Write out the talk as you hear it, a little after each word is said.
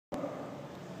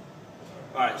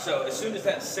All right, so as soon as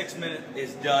that 6 minute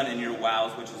is done in your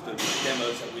wows, which is the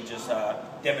demos that we just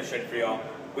demonstrated for y'all,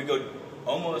 we go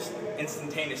almost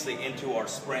instantaneously into our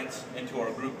sprints, into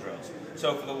our group drills.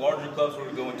 So for the larger clubs, we're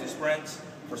going to go into sprints.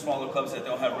 For smaller clubs that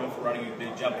don't have room for running, you do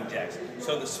jumping jacks.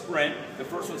 So the sprint, the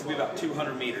first one's going to be about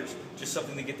 200 meters, just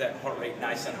something to get that heart rate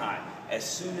nice and high. As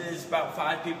soon as about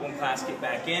 5 people in class get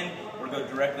back in, we're going to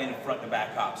go directly into front to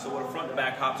back hop. So what a front to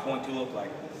back hop is going to look like.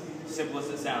 Simple as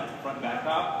it sounds. Front and back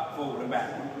hop, forward and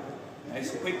backward.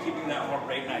 Nice and quick, keeping that heart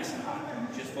rate nice and high.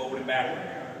 Just forward and backward.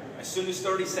 As soon as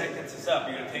 30 seconds is up,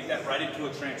 you're going to take that right into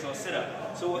a tarantula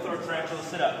sit-up. So with our tarantula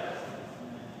sit-up,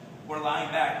 we're lying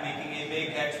back, making a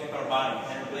big X with our body.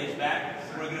 Head blades back.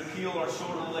 We're going to peel our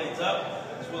shoulder blades up,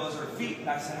 as well as our feet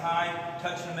nice and high.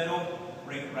 Touch in the middle,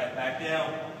 bring it right back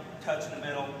down. Touch in the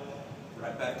middle,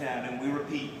 right back down. And we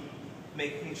repeat,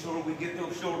 making sure we get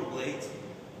those shoulder blades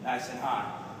nice and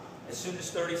high. As soon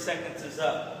as 30 seconds is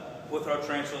up with our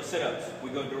tarantula sit-ups, we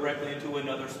go directly into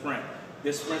another sprint.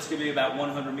 This sprint's going to be about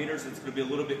 100 meters. It's going to be a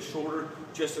little bit shorter,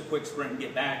 just a quick sprint and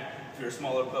get back. If you're a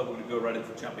smaller club, we're going to go right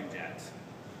into jumping jacks.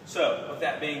 So, with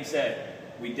that being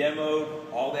said, we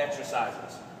demoed all the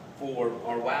exercises for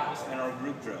our wows and our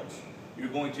group drills. You're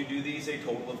going to do these a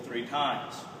total of 3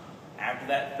 times. After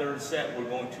that third set, we're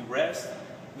going to rest,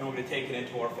 then we're going to take it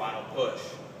into our final push.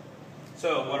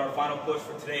 So, what our final push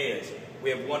for today is,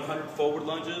 we have 100 forward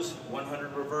lunges,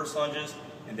 100 reverse lunges,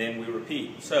 and then we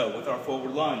repeat. So, with our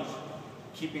forward lunge,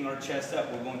 keeping our chest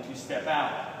up, we're going to step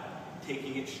out,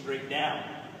 taking it straight down.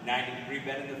 90-degree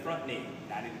bend in the front knee,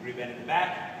 90-degree bend in the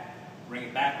back, bring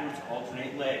it backwards,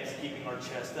 alternate legs, keeping our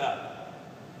chest up.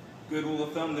 Good rule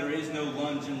of thumb, there is no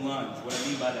lunge and lunge. What I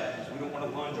mean by that is we don't want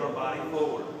to lunge our body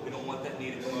forward. We don't want that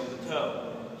knee to come over the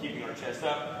toe. Keeping our chest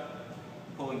up,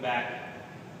 pulling back,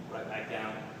 right back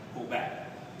down, pull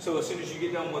back. So as soon as you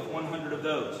get done with 100 of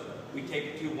those, we take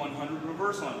it to 100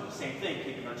 reverse lunges. Same thing,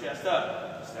 keeping our chest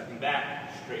up, stepping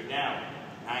back, straight down,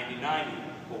 90-90,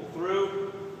 pull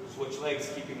through, switch legs,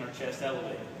 keeping our chest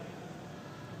elevated.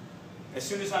 As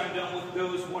soon as I'm done with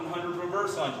those 100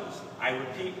 reverse lunges, I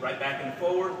repeat right back and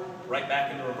forward, right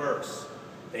back into reverse.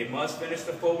 They must finish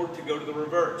the forward to go to the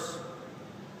reverse.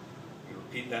 You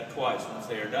repeat that twice. Once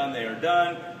they are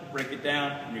done, break it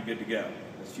down, and you're good to go.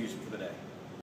 That's Fusion for the day.